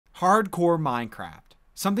Hardcore Minecraft.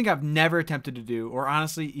 Something I've never attempted to do or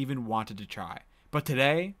honestly even wanted to try. But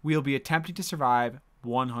today, we'll be attempting to survive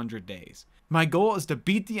 100 days. My goal is to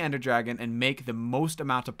beat the Ender Dragon and make the most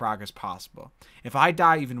amount of progress possible. If I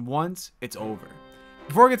die even once, it's over.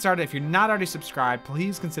 Before we get started, if you're not already subscribed,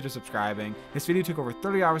 please consider subscribing. This video took over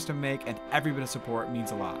 30 hours to make and every bit of support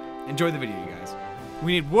means a lot. Enjoy the video, you guys.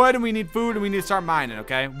 We need wood and we need food and we need to start mining,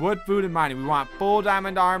 okay? Wood, food, and mining. We want full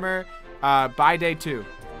diamond armor by day 2.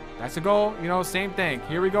 That's the goal, you know, same thing.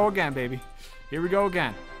 Here we go again, baby. Here we go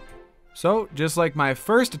again. So, just like my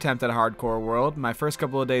first attempt at a hardcore world, my first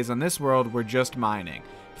couple of days on this world were just mining.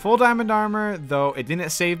 Full diamond armor, though it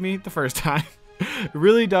didn't save me the first time. It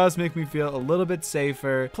really does make me feel a little bit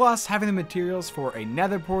safer. Plus, having the materials for a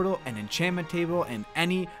nether portal, an enchantment table, and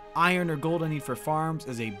any iron or gold I need for farms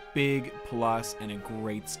is a big plus and a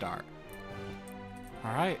great start.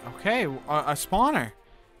 Alright, okay, a spawner.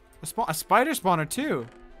 A spider spawner too.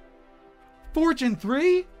 Fortune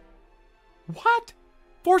 3? What?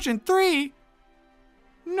 Fortune 3?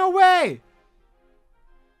 No way!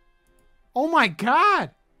 Oh my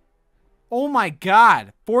god! Oh my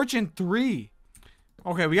god! Fortune 3!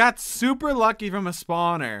 Okay, we got super lucky from a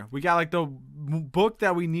spawner. We got like the book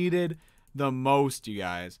that we needed the most, you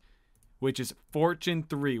guys. Which is Fortune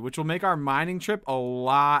 3, which will make our mining trip a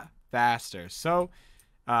lot faster. So,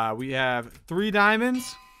 we have 3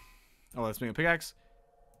 diamonds. Oh, let's make a pickaxe.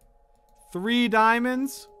 3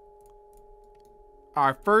 diamonds.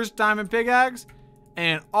 Our first diamond pickaxe.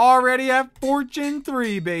 And already have Fortune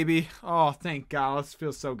 3, baby. Oh, thank God. This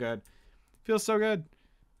feels so good. Feels so good.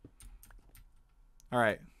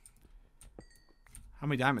 Alright. How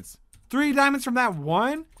many diamonds? 3 diamonds from that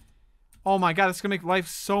one? Oh my God, it's going to make life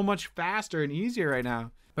so much faster and easier right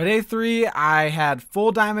now. By day 3, I had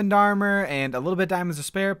full diamond armor and a little bit of diamonds to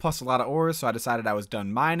spare, plus a lot of ores, so I decided I was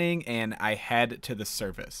done mining, and I head to the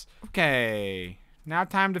surface. Okay, now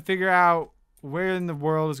time to figure out where in the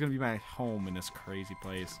world is going to be my home in this crazy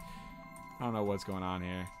place. I don't know what's going on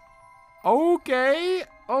here. Okay.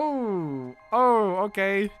 Oh,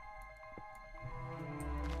 okay.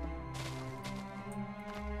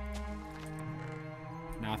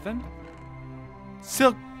 Nothing.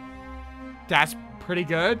 Silk. That's pretty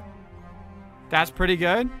good. That's pretty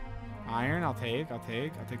good. Iron, I'll take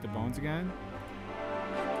the bones again.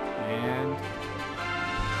 And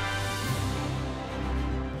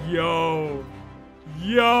Yo!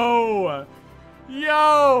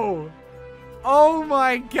 Oh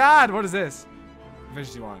my God! What is this?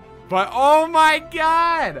 Efficiency 1. But oh my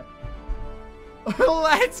God!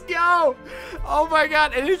 Let's go! Oh my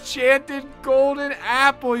God! An enchanted golden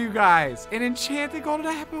apple, you guys! An enchanted golden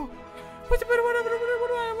apple! What do I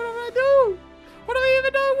do? What do I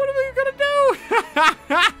even do? What am I gonna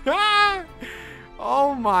do?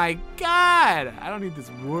 Oh my God! I don't need this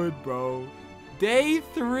wood, bro. Day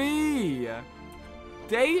 3!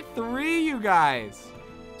 Day 3, you guys!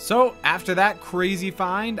 So, after that crazy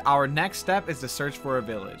find, our next step is to search for a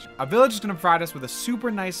village. A village is going to provide us with a super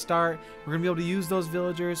nice start. We're going to be able to use those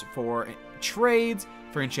villagers for trades,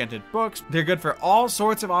 for enchanted books. They're good for all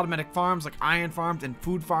sorts of automatic farms like iron farms and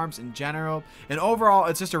food farms in general. And overall,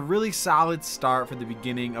 it's just a really solid start for the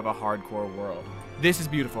beginning of a hardcore world. This is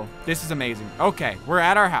beautiful. This is amazing. Okay, we're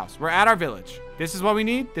at our house. We're at our village. This is what we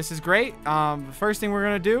need. This is great. The first thing we're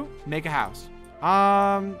going to do, make a house. Do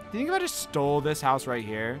you think if I just stole this house right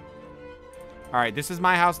here? All right, this is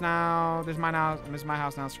my house now. This is mine now. This is my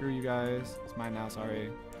house now. Screw you guys. It's mine now. Sorry.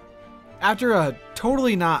 After a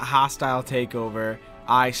totally not hostile takeover,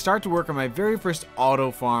 I start to work on my very first auto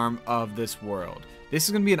farm of this world. This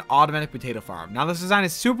is going to be an automatic potato farm. Now, this design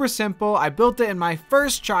is super simple. I built it in my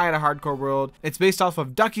first try at a hardcore world. It's based off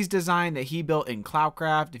of Ducky's design that he built in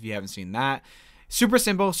Cloudcraft, if you haven't seen that. Super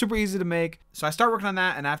simple, super easy to make. So I start working on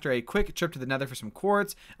that, and after a quick trip to the nether for some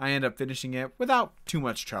quartz, I end up finishing it without too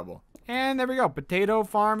much trouble. And there we go. Potato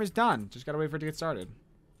farm is done. Just gotta wait for it to get started.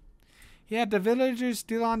 Yeah, the villagers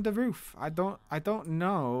still on the roof. I don't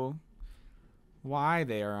know why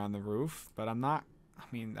they are on the roof, but I'm not. I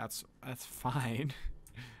mean, that's fine,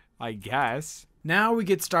 I guess. Now we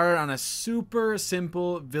get started on a super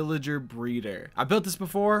simple villager breeder. I built this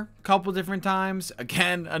before a couple different times.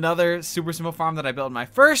 Again, another super simple farm that I built in my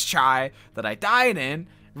first try that I died in.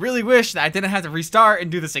 Really wish that I didn't have to restart and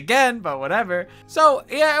do this again, but whatever. So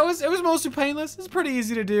yeah, it was mostly painless. It's pretty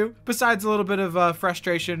easy to do, besides a little bit of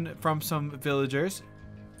frustration from some villagers.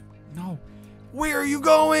 No, where are you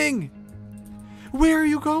going? Where are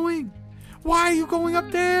you going? Why are you going up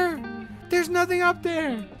there? There's nothing up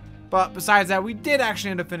there. But besides that, we did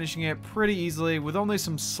actually end up finishing it pretty easily with only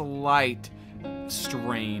some slight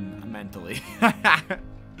strain mentally.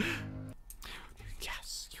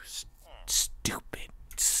 Yes, you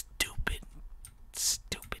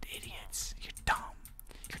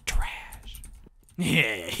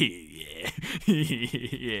Yeah,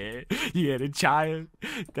 yeah. You had a child.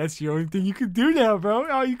 That's the only thing you can do now, bro.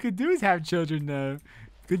 All you could do is have children now.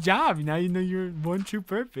 Good job. Now you know your one true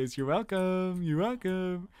purpose. You're welcome. You're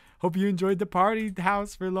welcome. Hope you enjoyed the party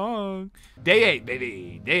house for long. Day 8,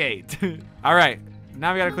 baby. Day 8. All right.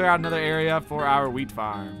 Now we got to clear out another area for our wheat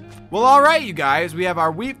farm. Well, all right, you guys. We have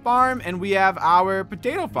our wheat farm and we have our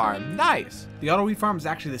potato farm. Nice. The auto wheat farm is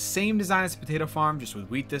actually the same design as the potato farm, just with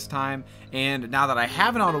wheat this time. And now that I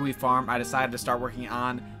have an auto wheat farm, I decided to start working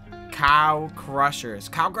on cow crushers.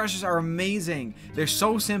 Cow crushers are amazing. They're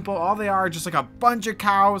so simple. All they are just like a bunch of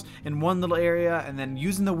cows in one little area, and then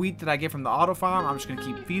using the wheat that I get from the auto farm, I'm just gonna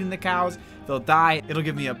keep feeding the cows. They'll die. It'll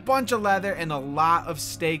give me a bunch of leather and a lot of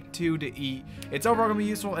steak too to eat. It's overall gonna be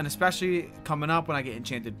useful, and especially coming up when I get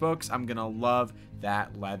enchanted books, I'm gonna love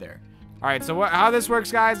that leather. All right, so how this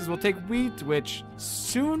works, guys, is we'll take wheat, which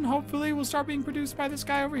soon, hopefully, will start being produced by this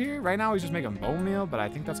guy over here. Right now, he's just making bone meal, but I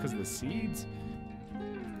think that's because of the seeds.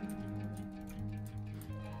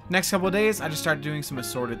 Next couple of days, I just started doing some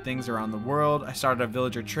assorted things around the world. I started a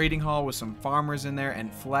villager trading hall with some farmers in there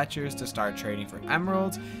and Fletchers to start trading for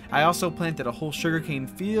emeralds. I also planted a whole sugarcane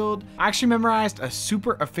field. I actually memorized a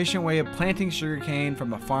super efficient way of planting sugarcane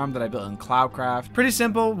from a farm that I built in Cloudcraft. Pretty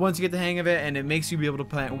simple once you get the hang of it, and it makes you be able to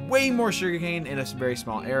plant way more sugarcane in a very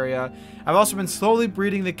small area. I've also been slowly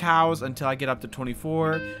breeding the cows until I get up to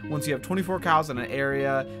 24. Once you have 24 cows in an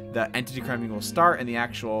area, the entity cramming will start and the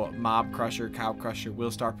actual mob crusher, cow crusher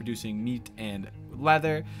will start producing meat and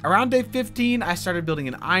leather. Around day 15, I started building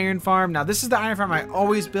an iron farm. Now, this is the iron farm I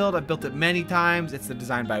always build. I've built it many times. It's the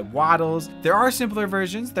design by Waddles. There are simpler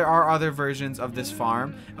versions. There are other versions of this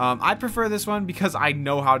farm. I prefer this one because I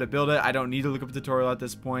know how to build it. I don't need to look up a tutorial at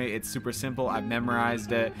this point. It's super simple. I've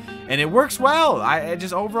memorized it and it works well. It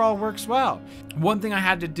just overall works well. One thing I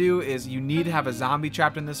had to do is you need to have a zombie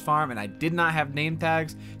trapped in this farm, and I did not have name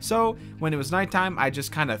tags. So when it was nighttime, I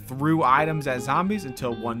just kind of threw items at zombies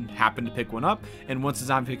until one happened to pick one up. And once the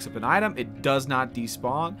zombie picks up an item, it does not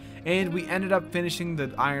despawn. And we ended up finishing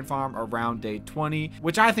the iron farm around day 20,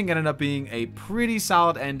 which I think ended up being a pretty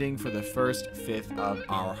solid ending for the first fifth of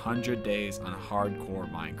our 100 days on hardcore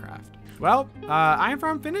Minecraft. Well, iron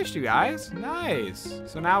farm finished, you guys. Nice.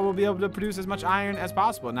 So now we'll be able to produce as much iron as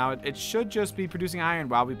possible. Now, it should just be producing iron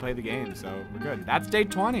while we play the game, so we're good. That's day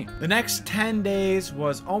 20. The next 10 days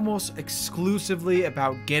was almost exclusively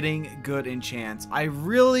about getting good enchants. I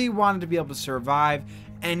really wanted to be able to survive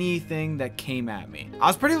anything that came at me. I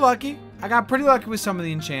was pretty lucky. I got pretty lucky with some of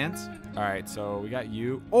the enchants. All right, so we got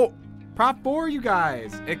you. Oh, prop 4, you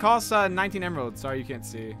guys. It costs 19 emeralds. Sorry you can't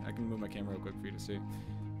see. I can move my camera real quick for you to see.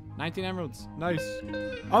 19 emeralds. Nice.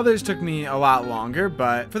 Others took me a lot longer,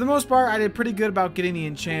 but for the most part, I did pretty good about getting the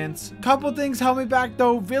enchants. Couple things held me back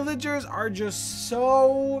though. Villagers are just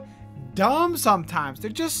so dumb sometimes.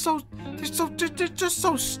 They're just so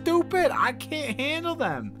stupid. I can't handle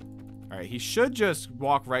them. All right, he should just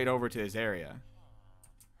walk right over to his area.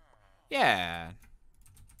 Yeah.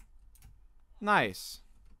 Nice.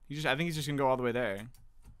 I think he's just gonna go all the way there.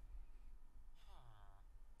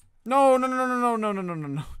 No. No.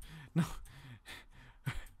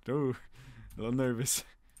 No, a little nervous.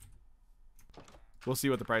 We'll see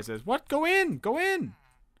what the price is. What? Go in. Go in.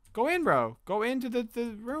 Go in, bro. Go into the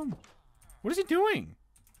room. What is he doing?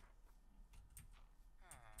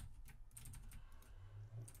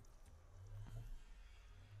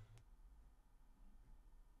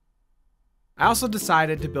 I also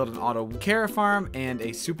decided to build an auto carrot farm and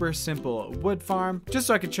a super simple wood farm just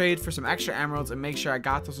so I could trade for some extra emeralds and make sure I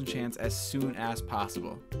got those enchants as soon as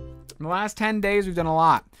possible. In the last 10 days, we've done a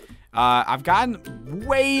lot. I've gotten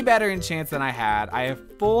way better enchants than I had. I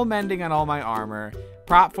have full mending on all my armor,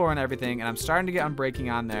 prop 4 and everything, and I'm starting to get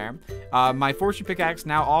unbreaking on there. My forestry pickaxe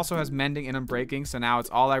now also has mending and unbreaking, so now it's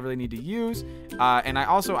all I really need to use. And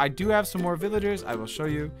I do have some more villagers. I will show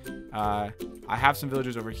you. I have some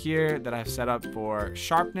villagers over here that I've set up for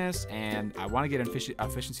sharpness, and I want to get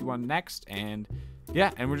efficiency 1 next. And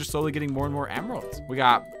yeah, and we're just slowly getting more and more emeralds. We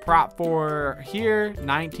got prop 4 here,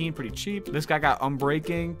 19, pretty cheap. This guy got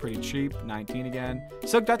unbreaking, pretty cheap, 19 again.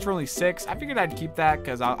 Silk touch for only 6. I figured I'd keep that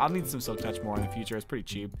because I'll need some silk touch more in the future. It's pretty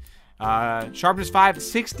cheap. Sharpness 5,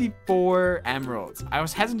 64 emeralds. I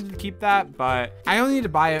was hesitant to keep that, but I only need to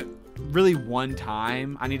buy it really one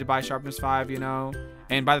time. I need to buy sharpness 5, you know.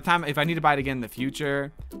 And by the time, if I need to buy it again in the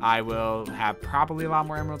future, I will have probably a lot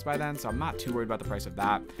more emeralds by then, so I'm not too worried about the price of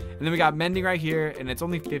that. And then we got mending right here, and it's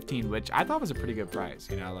only 15, which I thought was a pretty good price,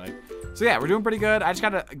 you know, like. So yeah, we're doing pretty good. I just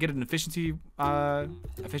gotta get an efficiency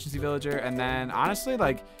villager, and then honestly,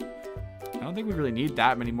 like, I don't think we really need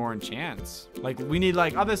that many more enchants. Like, we need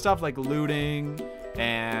like other stuff like looting,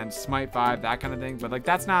 and Smite 5, that kind of thing. But like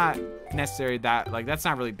that's not necessary, that's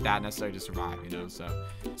not really that necessary to survive, you know.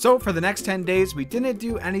 So for the next 10 days we didn't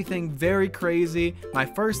do anything very crazy. My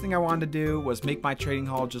first thing I wanted to do was make my trading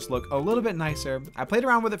hall just look a little bit nicer. I played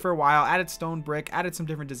around with it for a while, added stone brick, added some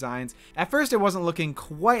different designs. At first it wasn't looking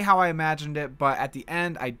quite how I imagined it, but at the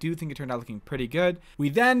end I do think it turned out looking pretty good. We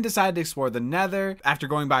then decided to explore the Nether. After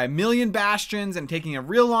going by a million bastions and taking a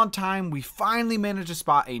real long time, we finally managed to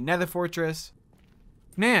spot a Nether fortress.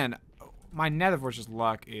 Man, my Nether fortress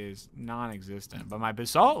luck is non-existent, but my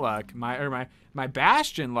basalt luck, my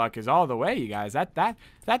bastion luck is all the way, you guys. That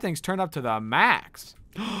thing's turned up to the max.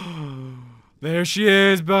 There she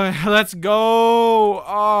is, but let's go.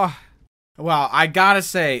 Oh, wow, I gotta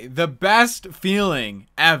say, the best feeling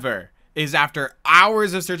ever is after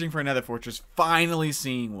hours of searching for another fortress, finally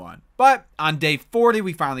seeing one. But on day 40,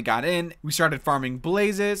 we finally got in. We started farming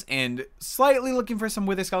blazes and slightly looking for some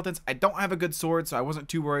wither skeletons. I don't have a good sword, so I wasn't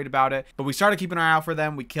too worried about it. But we started keeping our eye out for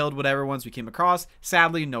them. We killed whatever ones we came across.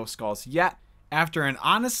 Sadly, no skulls yet. After an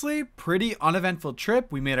honestly pretty uneventful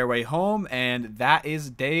trip, we made our way home, and that is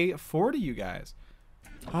day 40, you guys.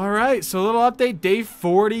 All right, so a little update, day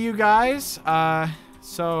 40, you guys.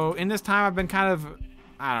 So in this time, I've been kind of,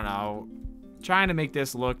 I don't know, trying to make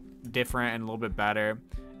this look different and a little bit better.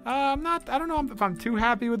 I don't know if I'm too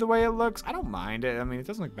happy with the way it looks. I don't mind it. I mean, it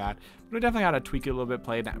doesn't look bad, but I definitely got to tweak it a little bit,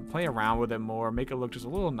 play around with it more, make it look just a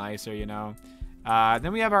little nicer, you know.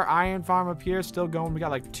 Then we have our iron farm up here still going. We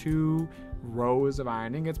got like 2 rows of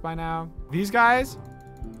iron ingots by now. These guys,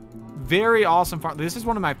 very awesome farm. This is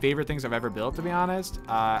one of my favorite things I've ever built, to be honest.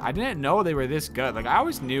 I didn't know they were this good. Like, I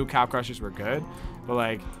always knew cow crushers were good, but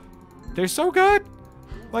like, they're so good.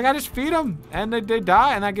 Like, I just feed them and they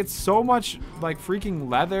die, and I get so much like freaking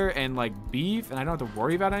leather and like beef, and I don't have to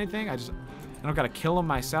worry about anything. I don't gotta kill them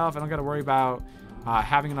myself. I don't gotta worry about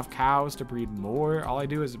having enough cows to breed more. All I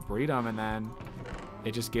do is breed them, and then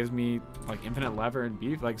it just gives me like infinite leather and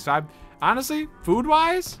beef. Like, so honestly, food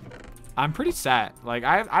wise, I'm pretty set. Like,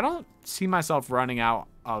 I don't see myself running out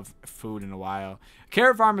of food in a while.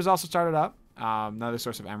 Carrot farm has also started up, another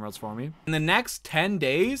source of emeralds for me. In the next 10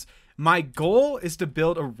 days, my goal is to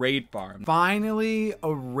build a raid farm. Finally,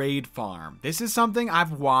 a raid farm. This is something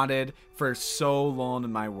I've wanted for so long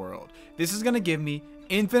in my world. This is gonna give me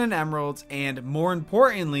infinite emeralds and, more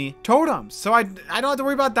importantly, totems. So I don't have to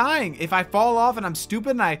worry about dying. If I fall off and I'm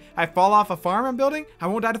stupid and I fall off a farm I'm building, I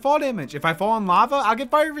won't die to fall damage. If I fall in lava, I'll get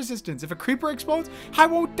fire resistance. If a creeper explodes, I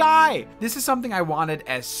won't die. This is something I wanted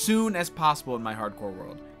as soon as possible in my hardcore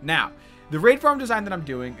world. Now, the raid farm design that I'm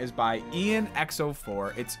doing is by Ian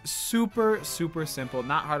X04. It's super, super simple,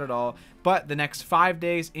 not hard at all. But the next 5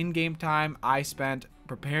 days in-game time, I spent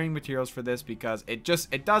preparing materials for this because it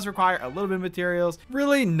does require a little bit of materials.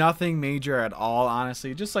 Really nothing major at all,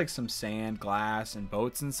 honestly. Just like some sand, glass, and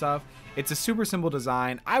boats and stuff. It's a super simple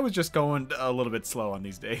design. I was just going a little bit slow on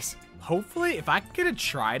these days. Hopefully, if I can get a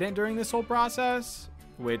trident during this whole process,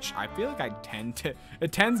 which I feel like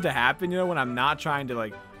it tends to happen, you know, when I'm not trying to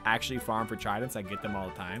like actually farm for tridents, I get them all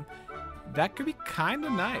the time. That could be kind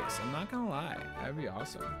of nice, I'm not gonna lie. That'd be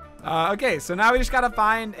awesome. Okay, so now we just gotta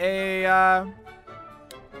find a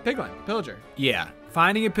pillager. Yeah,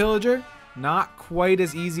 finding a pillager, not quite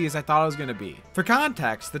as easy as I thought it was gonna be. For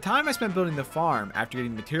context, the time I spent building the farm after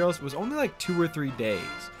getting materials was only like 2 or 3 days.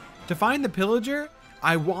 To find the pillager,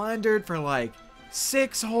 I wandered for like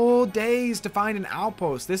 6 whole days to find an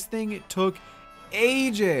outpost. This thing took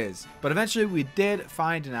ages, but eventually we did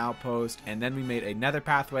find an outpost, and then we made a nether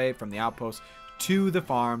pathway from the outpost to the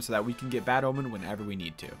farm so that we can get Bad Omen whenever we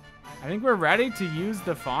need to. I think we're ready to use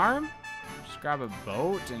the farm. Just grab a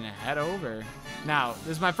boat and head over. Now,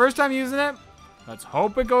 this is my first time using it. Let's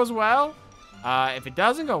hope it goes well. If it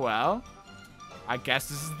doesn't go well, I guess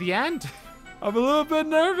this is the end. I'm a little bit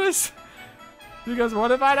nervous because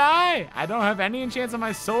what if I die? I don't have any enchants on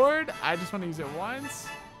my sword. I just want to use it once.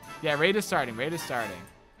 Yeah, raid is starting. Raid is starting.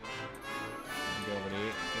 Go over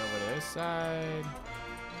to this side.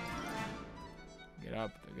 Get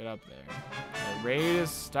up there. The raid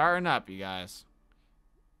is starting up, you guys.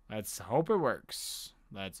 Let's hope it works.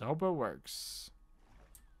 Let's hope it works.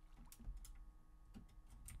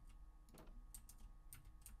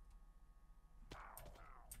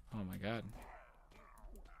 Oh my god.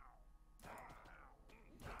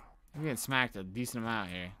 I'm getting smacked a decent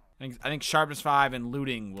amount here. I think sharpness 5 and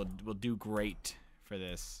looting will do great for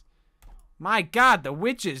this. My god, the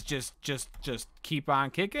witches just keep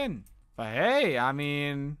on kicking. But hey, I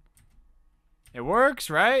mean, it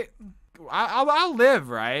works, right? I'll live,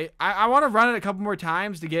 right? I want to run it a couple more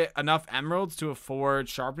times to get enough emeralds to afford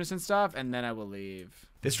sharpness and stuff, and then I will leave.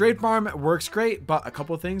 This raid farm works great, but a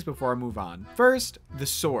couple things before I move on. First, the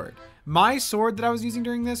sword. My sword that I was using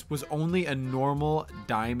during this was only a normal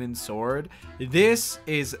diamond sword. This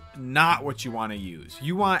is not what you want to use.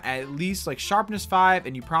 You want at least like sharpness 5,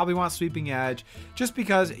 and you probably want sweeping edge, just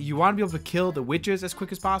because you want to be able to kill the witches as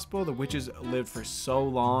quick as possible. The witches live for so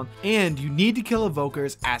long, and you need to kill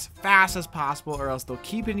evokers as fast as possible, or else they'll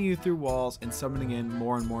keep hitting you through walls and summoning in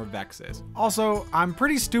more and more vexes. Also, I'm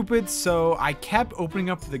pretty stupid, so I kept opening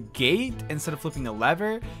up the gate instead of flipping the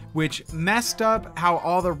lever, which messed up how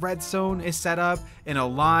all the redstone is set up in a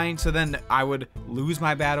line, so then I would lose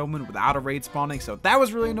my bad omen without a raid spawning. So that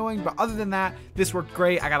was really annoying, but other than that, this worked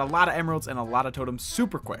great. I got a lot of emeralds and a lot of totems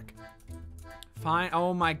super quick. Fine.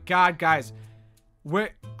 Oh my god, guys,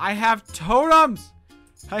 I have totems.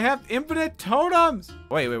 I have infinite totems.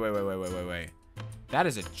 Wait. That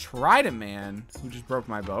is a trident man who just broke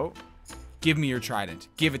my boat. Give me your trident.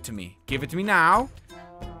 Give it to me. Give it to me now.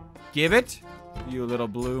 Give it. You little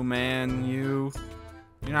blue man, You're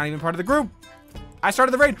not even part of the group. I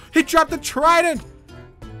started the raid. He dropped the trident.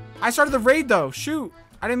 I started the raid though. Shoot.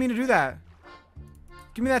 I didn't mean to do that.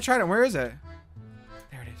 Give me that trident. Where is it?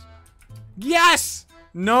 There it is. Yes.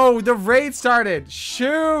 No, the raid started.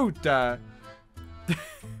 Shoot. I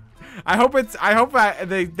hope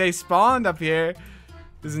they spawned up here.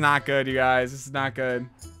 This is not good, you guys. This is not good.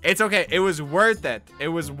 It's okay. It was worth it. It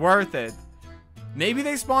was worth it. Maybe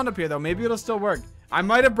they spawned up here though. Maybe it'll still work. I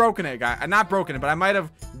might have broken it, guys. Not broken it, but I might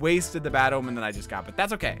have wasted the bad omen that I just got. But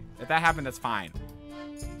that's okay. If that happened, that's fine.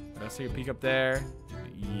 Let's take a peek up there.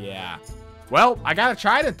 Yeah. Well, I got to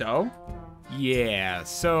try it though. Yeah.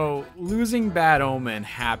 So losing bad omen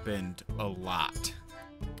happened a lot.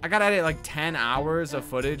 I gotta edit like 10 hours of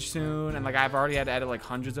footage soon, and like I've already had to edit like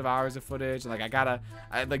hundreds of hours of footage. And, like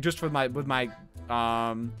like just with my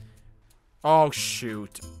oh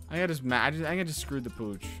shoot. I just screwed the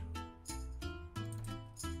pooch.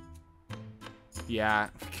 Yeah,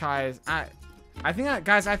 guys, I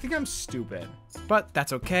think I'm stupid, but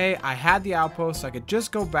that's okay. I had the outpost, so I could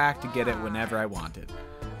just go back to get it whenever I wanted.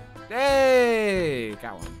 Hey,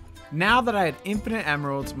 got one. Now that I had infinite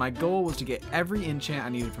emeralds, my goal was to get every enchant I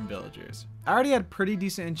needed from villagers. I already had pretty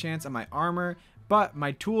decent enchants on my armor, but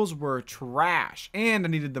my tools were trash, and I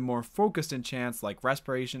needed the more focused enchants like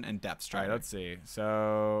respiration and depth strider. All right, let's see.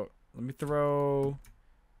 So let me throw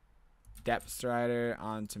Depth Strider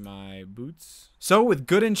onto my boots. So with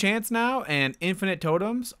good enchants now and infinite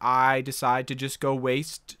totems, I decide to just go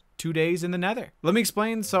waste 2 days in the nether. Let me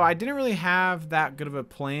explain. So I didn't really have that good of a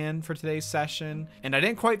plan for today's session, and I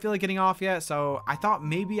didn't quite feel like getting off yet, so I thought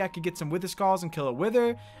maybe I could get some wither skulls and kill a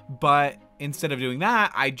wither, but instead of doing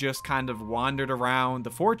that, I just kind of wandered around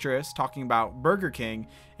the fortress talking about Burger King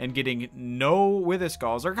and getting no wither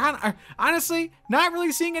skulls, or honestly not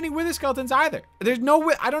really seeing any wither skeletons either. There's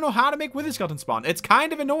no I don't know how to make wither skeleton spawn. It's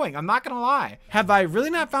kind of annoying, I'm not gonna lie. Have I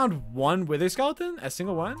really not found one wither skeleton? A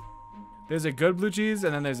single one? There's a good blue cheese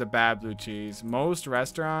and then there's a bad blue cheese. Most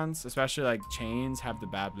restaurants, especially like chains, have the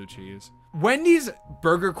bad blue cheese. Wendy's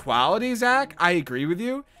burger quality, Zach, I agree with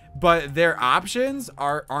you, but their options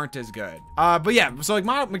aren't as good. But yeah, so like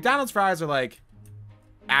McDonald's fries are like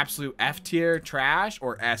absolute F tier trash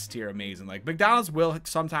or S tier amazing. Like McDonald's will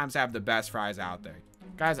sometimes have the best fries out there.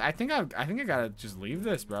 Guys, I think I gotta just leave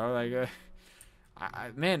this, bro. Like,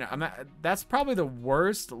 that's probably the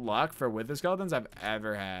worst luck for wither skeletons I've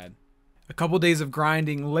ever had. A couple days of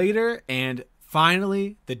grinding later, and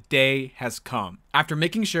finally the day has come. After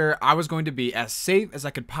making sure I was going to be as safe as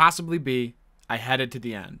I could possibly be, I headed to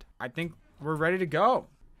the end. I think we're ready to go.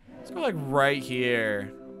 Let's go like right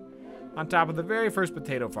here on top of the very first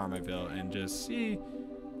potato farm I built and just see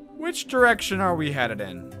which direction are we headed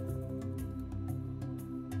in.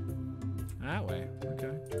 That way.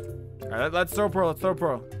 Okay. All right, let's throw pearl. Let's throw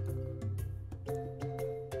pearl.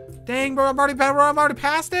 Dang, bro, I'm already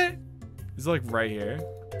past it. It's like right here.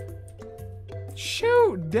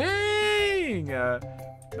 Shoot, dang.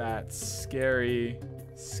 That scary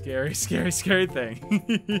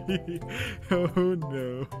thing. Oh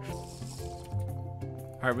no.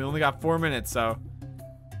 All right, we only got 4 minutes, so.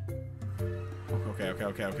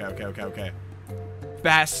 Okay.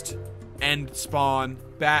 Best end spawn.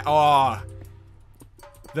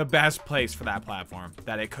 The best place for that platform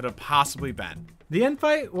that it could have possibly been. The end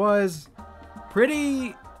fight was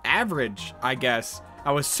pretty average, I guess.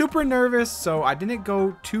 I was super nervous, so I didn't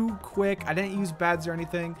go too quick. I didn't use beds or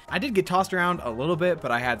anything. I did get tossed around a little bit, but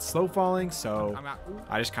I had slow falling, so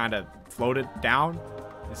I just kind of floated down.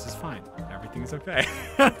 This is fine. Everything's okay.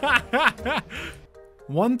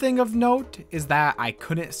 One thing of note is that I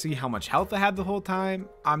couldn't see how much health I had the whole time.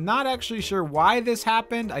 I'm not actually sure why this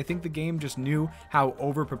happened. I think the game just knew how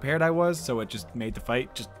over-prepared I was, so it just made the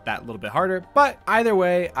fight just that little bit harder. But either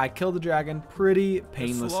way, I killed the dragon pretty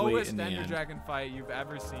painlessly in the end. Ender dragon fight you've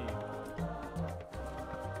ever seen.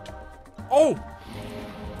 Oh!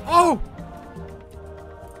 Oh!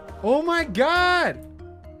 Oh my god!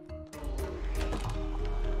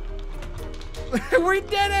 We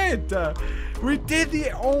did it! We did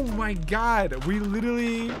the, oh my god. We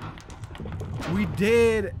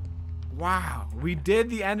did, wow. We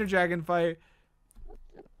did the Ender Dragon fight.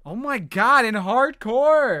 Oh my god, in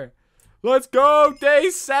hardcore. Let's go,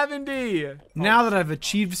 day 70. Now that I've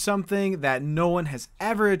achieved something that no one has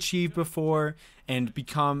ever achieved before and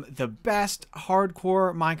become the best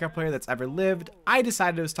hardcore Minecraft player that's ever lived, I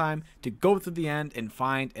decided it was time to go through the end and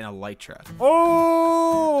find an Elytra.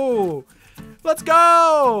 Oh! Let's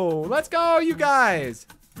go! Let's go, you guys!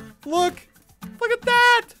 Look! Look at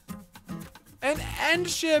that! An end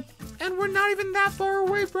ship! And we're not even that far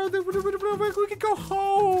away, bro. We could go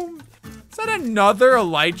home. Is that another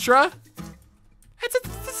Elytra? It's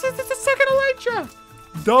a second Elytra!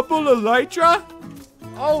 Double Elytra?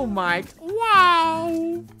 Oh my,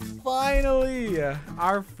 wow! Finally,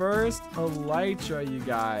 our first Elytra, you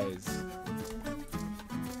guys.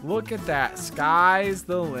 Look at that. Sky's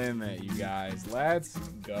the limit, you guys. Let's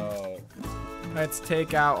go. Let's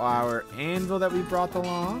take out our anvil that we brought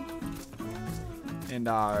along. And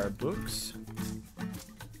our books.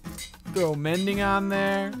 Throw mending on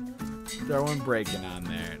there. Throwing breaking on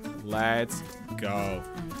there. Let's go.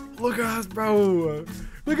 Look at us, bro.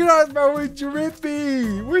 Look at us, bro. We're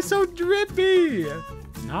drippy. We're so drippy.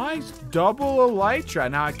 Nice double Elytra.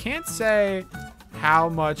 Now, I can't say how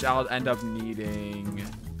much I'll end up needing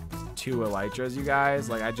 2 Elytras, you guys.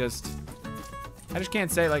 Like, I just can't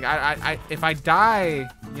say. Like, if I die,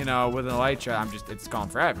 you know, with an Elytra, it's gone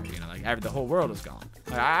forever. You know, like the whole world is gone.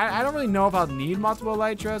 Like, I don't really know if I'll need multiple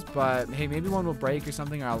Elytras, but hey, maybe one will break or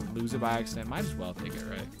something, or I'll lose it by accident. Might as well take it,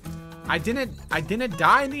 right? I didn't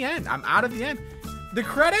die in the end. I'm out of the end. The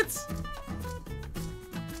credits,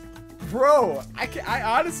 bro. I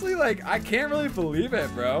honestly, like, I can't really believe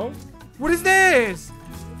it, bro. What is this?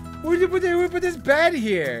 Why did we put this bed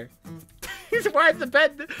here? Why is the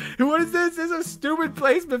bed? What is this? This is a stupid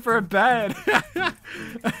placement for a bed.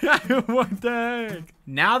 What the heck?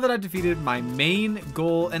 Now that I've defeated my main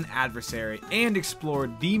goal and adversary and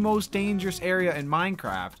explored the most dangerous area in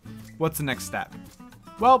Minecraft, what's the next step?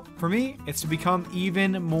 Well, for me, it's to become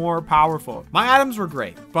even more powerful. My items were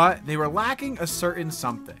great, but they were lacking a certain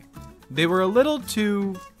something. They were a little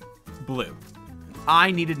too blue.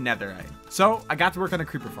 I needed netherite. So I got to work on a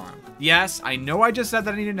creeper farm. Yes, I know I just said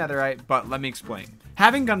that I needed netherite, but let me explain.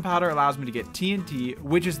 Having gunpowder allows me to get TNT,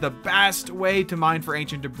 which is the best way to mine for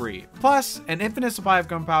ancient debris. Plus, an infinite supply of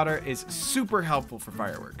gunpowder is super helpful for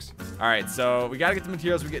fireworks. All right, so we gotta get the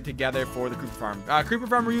materials we get together for the creeper farm. Creeper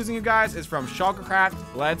farm we're using, you guys, is from Shulkercraft.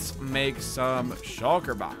 Let's make some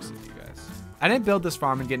shulker boxes, you guys. I didn't build this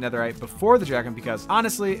farm and get netherite before the dragon because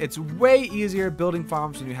honestly, it's way easier building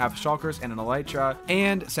farms when you have shulkers and an Elytra.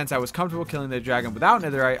 And since I was comfortable killing the dragon without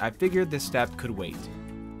netherite, I figured this step could wait.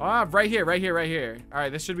 Ah, right here. All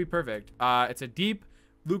right, this should be perfect. It's a deep,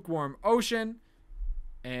 lukewarm ocean,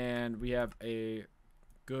 and we have a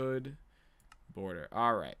good border.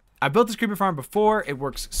 All right. I built this creeper farm before. It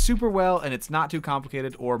works super well, and it's not too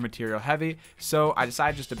complicated or material heavy, so I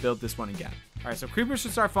decided just to build this one again. All right, so creepers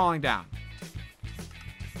should start falling down.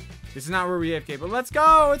 This is not where we AFK, but let's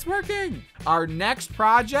go. It's working. Our next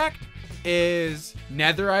project is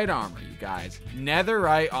netherite armor, you guys.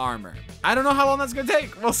 Netherite armor. I don't know how long that's gonna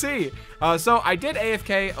take. We'll see. So I did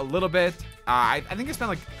AFK a little bit. I think I spent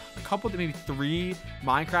like a couple to maybe 3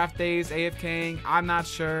 Minecraft days AFKing. I'm not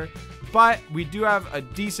sure. But we do have a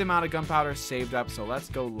decent amount of gunpowder saved up, so let's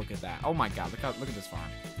go look at that. Oh my god, look at this farm.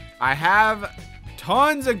 I have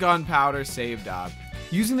tons of gunpowder saved up.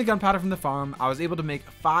 Using the gunpowder from the farm, I was able to make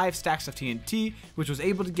 5 stacks of TNT, which was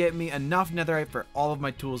able to get me enough netherite for all of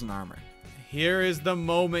my tools and armor. Here is the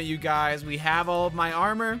moment, you guys. We have all of my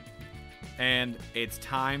armor, and it's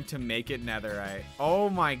time to make it netherite. Oh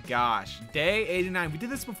my gosh. Day 89. We did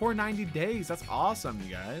this before 90 days. That's awesome,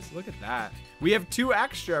 you guys. Look at that. We have 2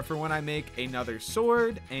 extra for when I make another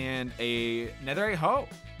sword and a netherite hoe.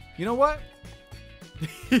 You know what?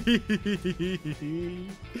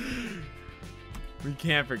 We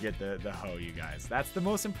can't forget the hoe, you guys. That's the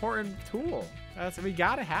most important tool. We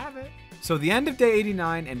gotta have it. So the end of day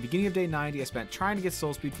 89 and beginning of day 90, I spent trying to get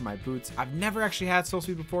soul speed for my boots. I've never actually had soul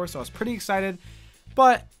speed before, so I was pretty excited.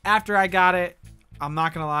 But after I got it, I'm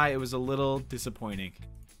not gonna lie, it was a little disappointing.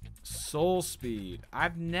 Soul Speed.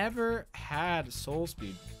 I've never had Soul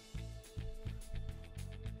Speed.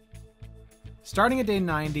 Starting at day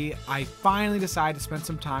 90, I finally decided to spend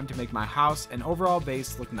some time to make my house and overall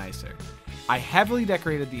base look nicer. I heavily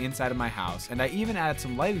decorated the inside of my house, and I even added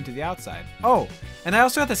some lighting to the outside. Oh, and I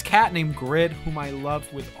also got this cat named Grid, whom I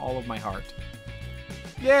love with all of my heart.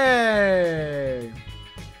 Yay!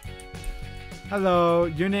 Hello,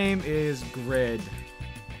 your name is Grid.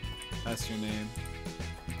 That's your name.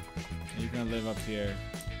 You're gonna live up here.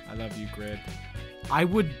 I love you, Grid. I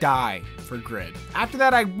would die for Grid. After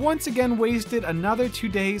that, I once again wasted another 2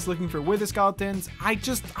 days looking for wither skeletons. I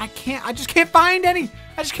just can't find any.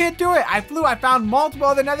 I just can't do it. I found multiple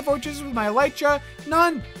other nether fortresses with my elytra.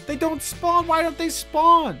 None. They don't spawn. Why don't they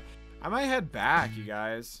spawn? I might head back, you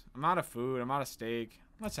guys. I'm out of food. I'm out of steak.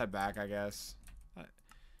 Let's head back, I guess.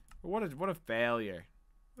 What a failure.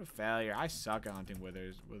 What a failure. I suck at hunting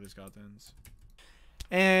wither skeletons.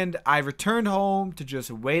 And I returned home to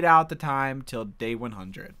just wait out the time till day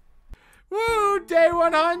 100. Woo! Day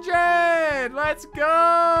 100! Let's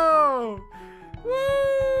go! Woo!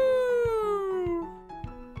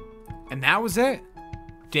 And that was it.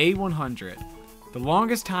 Day 100. The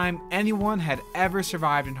longest time anyone had ever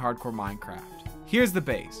survived in hardcore Minecraft. Here's the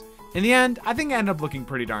base. In the end, I think it ended up looking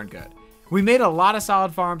pretty darn good. We made a lot of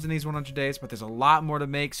solid farms in these 100 days, but there's a lot more to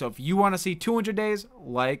make, so if you want to see 200 days,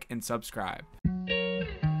 like and subscribe.